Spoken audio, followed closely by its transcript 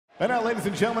And now, ladies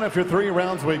and gentlemen, after 3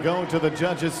 rounds, we go to the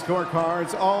judges'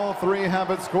 scorecards. All 3 have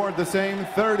it scored the same,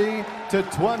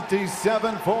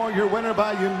 30-27 for your winner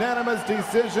by unanimous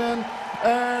decision.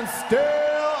 And still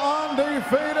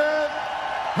undefeated,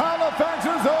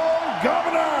 Halifax's own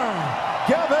governor,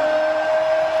 Gavin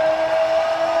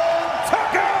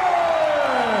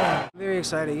Tucker! Very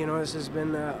excited. You know, this has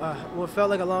been what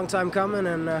felt like a long time coming,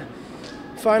 and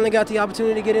finally got the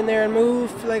opportunity to get in there and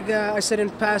move. Like I said in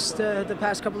the past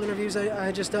couple interviews I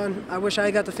had just done, I wish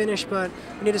I got the finish, but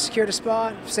we need to secure the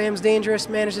spot. Sam's dangerous,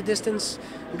 managed the distance,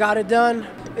 got it done.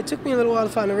 It took me a little while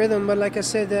to find the rhythm, but like I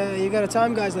said, you got to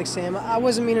time guys like Sam. I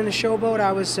wasn't meaning to showboat.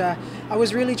 I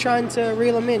was really trying to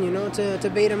reel him in, you know, to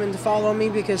bait him and to follow me,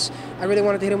 because I really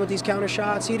wanted to hit him with these counter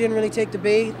shots. He didn't really take the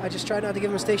bait. I just tried not to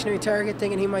give him a stationary target,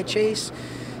 thinking he might chase.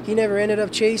 He never ended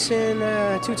up chasing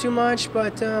too much,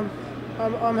 but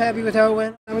I'm happy with how it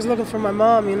went. I was looking for my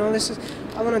mom, you know.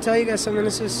 I want to tell you guys something.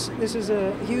 This is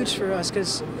huge for us,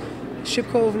 because Ship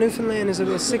Cove, Newfoundland is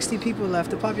about 60 people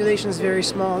left. The population is very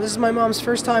small. This is my mom's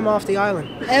first time off the island,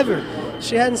 ever.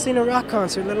 She hadn't seen a rock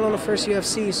concert, let alone the first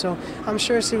UFC, so I'm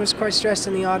sure she was quite stressed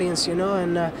in the audience, you know,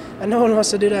 and no one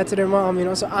wants to do that to their mom, you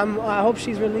know, so I hope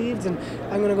she's relieved, and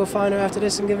I'm going to go find her after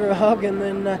this and give her a hug, and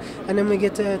then we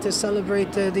get to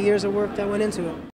celebrate the years of work that went into it.